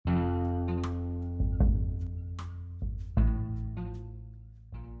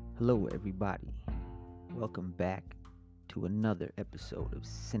Hello, everybody. Welcome back to another episode of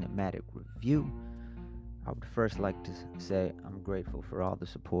Cinematic Review. I would first like to say I'm grateful for all the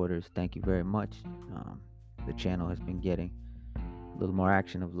supporters. Thank you very much. The channel has been getting a little more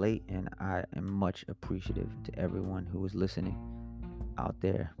action of late, and I am much appreciative to everyone who is listening out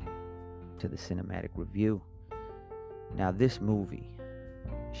there to the Cinematic Review. Now, this movie,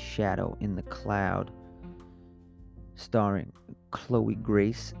 Shadow in the Cloud, starring Chloe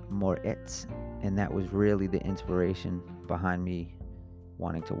Grace Moretz, and that was really the inspiration behind me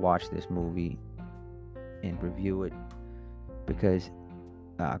wanting to watch this movie and review it because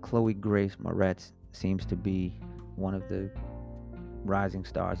Chloe Grace Moretz seems to be one of the rising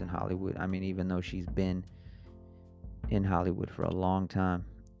stars in Hollywood. I mean, even though she's been in Hollywood for a long time,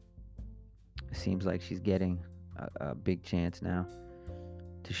 it seems like she's getting a big chance now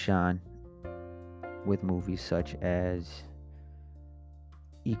to shine with movies such as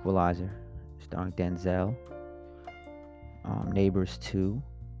Equalizer, starring Denzel, Neighbors 2,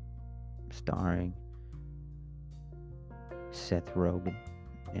 starring Seth Rogen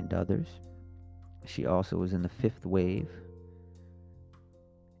and others. She also was in The Fifth Wave,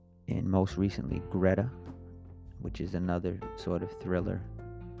 and most recently Greta, which is another sort of thriller,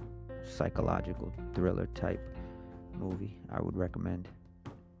 psychological thriller type movie. I would recommend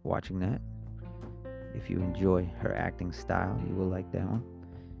watching that. If you enjoy her acting style, you will like that one.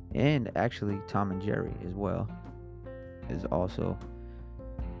 And actually, Tom and Jerry as well is also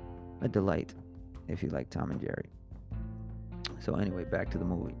a delight if you like Tom and Jerry. So, anyway, back to the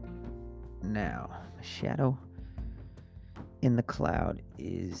movie. Now, Shadow in the Cloud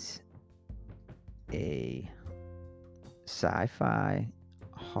is a sci fi,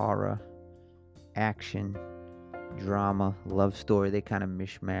 horror, action, drama, love story. They kind of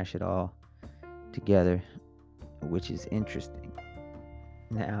mishmash it all together, which is interesting.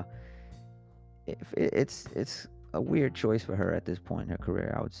 Now, if it's a weird choice for her at this point in her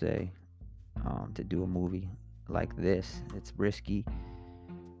career, I would say, to do a movie like this. It's risky,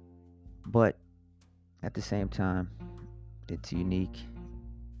 but at the same time, it's unique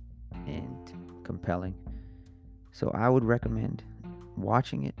and compelling. So I would recommend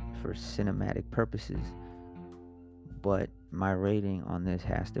watching it for cinematic purposes, but my rating on this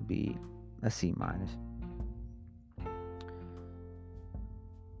has to be a C minus.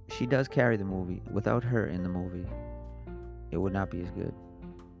 She does carry the movie. Without her in the movie, it would not be as good.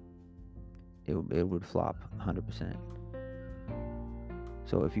 It would flop 100%.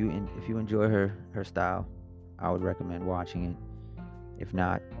 So if you enjoy her style, I would recommend watching it. If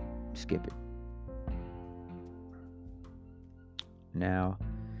not, skip it. Now,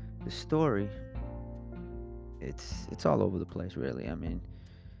 the story, it's all over the place, really. I mean,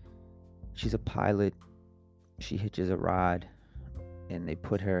 she's a pilot. She hitches a ride, and they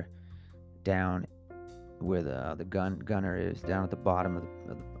put her down where the gunner is, down at the bottom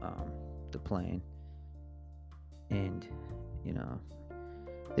of the plane, and you know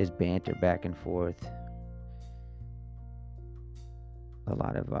there's banter back and forth. A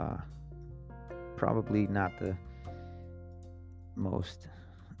lot of probably not the most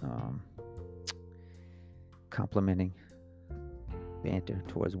um, complimenting banter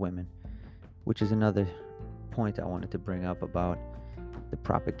towards women, which is another point I wanted to bring up about the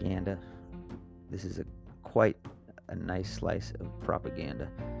propaganda. This is quite a nice slice of propaganda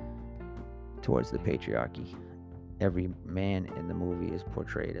towards the patriarchy. Every man in the movie is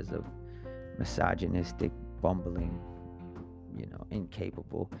portrayed as a misogynistic, bumbling,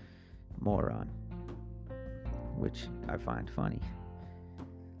 incapable moron, which I find funny.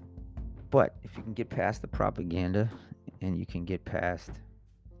 But if you can get past the propaganda and you can get past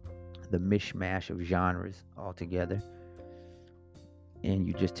the mishmash of genres altogether and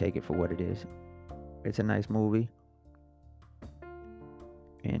you just take it for what it is, it's a nice movie.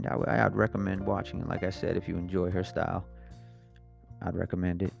 And I'd recommend watching it. Like I said, if you enjoy her style, I'd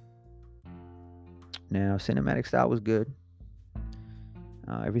recommend it. Now, cinematic style was good.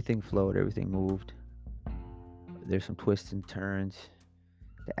 Everything flowed, everything moved. There's some twists and turns.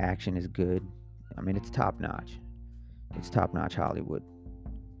 The action is good. I mean, it's top notch. It's top notch Hollywood.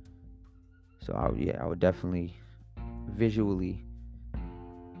 So I would definitely visually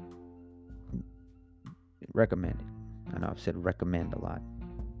recommend it. I know I've said recommend a lot.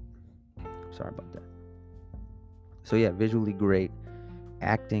 Sorry about that. So yeah, visually great.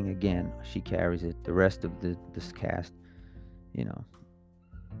 Acting again, she carries it. The rest of this cast, you know,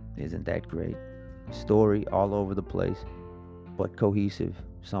 isn't that great. Story all over the place, but cohesive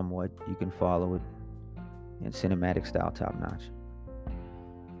somewhat. You can follow it, and cinematic style top notch.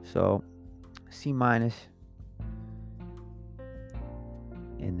 So C minus,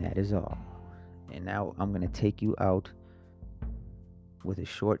 And that is all. And now I'm going to take you out with a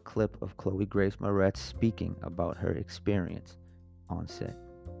short clip of Chloe Grace Moretz speaking about her experience on set.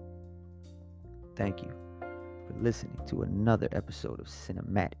 Thank you for listening to another episode of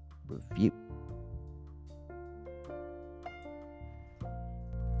Cinematic Review.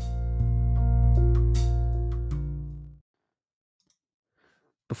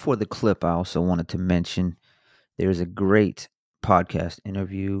 Before the clip, I also wanted to mention there's a great podcast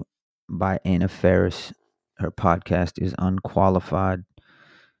interview by Anna Faris. Her podcast is Unqualified.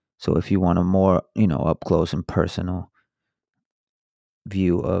 So if you want a more, up close and personal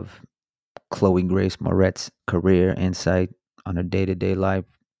view of Chloe Grace Moretz's career, insight on her day-to-day life,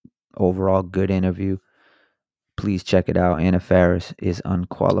 overall good interview, please check it out. Anna Faris is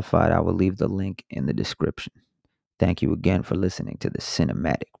Unqualified. I will leave the link in the description. Thank you again for listening to the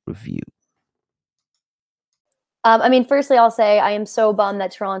Cinematic Review. Firstly, I'll say I am so bummed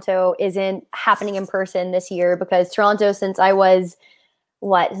that Toronto isn't happening in person this year, because Toronto, since I was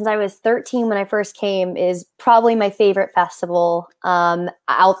 13 when I first came, is probably my favorite festival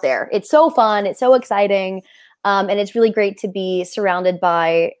out there. It's so fun. It's so exciting. And it's really great to be surrounded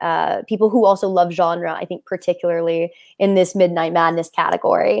by people who also love genre, I think particularly in this Midnight Madness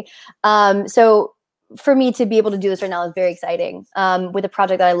category. So for me to be able to do this right now is very exciting, with a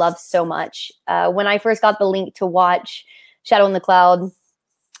project that I love so much. When I first got the link to watch Shadow in the Cloud,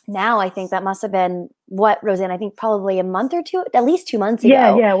 now I think that must have been Roseanne? I think probably a month or two, at least 2 months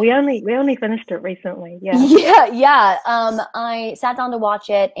ago. Yeah. We only finished it recently. Yeah. I sat down to watch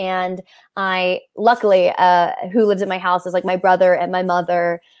it, and I luckily, who lives at my house is like my brother and my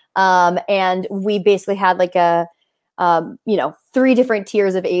mother, and we basically had like a 3 different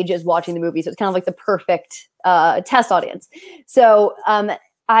tiers of ages watching the movie. So it's kind of like the perfect test audience. So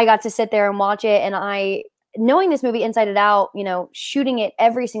I got to sit there and watch it, and knowing this movie inside and out, shooting it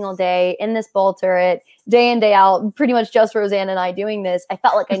every single day in this Bull turret, day in, day out, pretty much just Roseanne and I doing this, I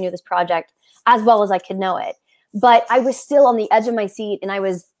felt like I knew this project as well as I could know it. But I was still on the edge of my seat, and I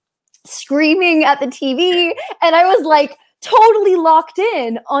was screaming at the TV, and I was like, totally locked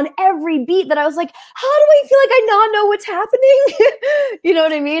in on every beat, that I was like, how do I feel like I not know what's happening? You know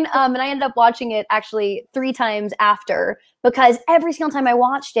what I mean? And I ended up watching it actually 3 times after, because every single time I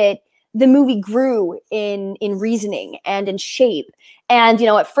watched it, the movie grew in reasoning and in shape. And,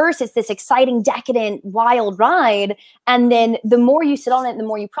 at first it's this exciting, decadent, wild ride. And then the more you sit on it, the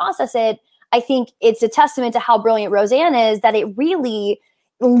more you process it, I think it's a testament to how brilliant Roseanne is, that it really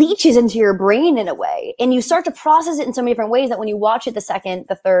leaches into your brain in a way. And you start to process it in so many different ways that when you watch it the second,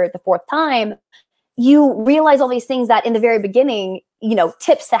 the third, the fourth time, you realize all these things that in the very beginning,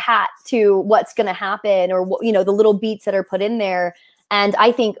 tips the hat to what's going to happen, or, the little beats that are put in there. And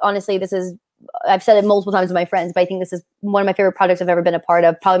I think, honestly, I've said it multiple times to my friends, but I think this is one of my favorite projects I've ever been a part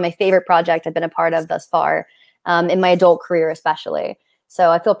of, probably my favorite project I've been a part of thus far, in my adult career especially. So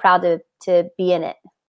I feel proud to be in it.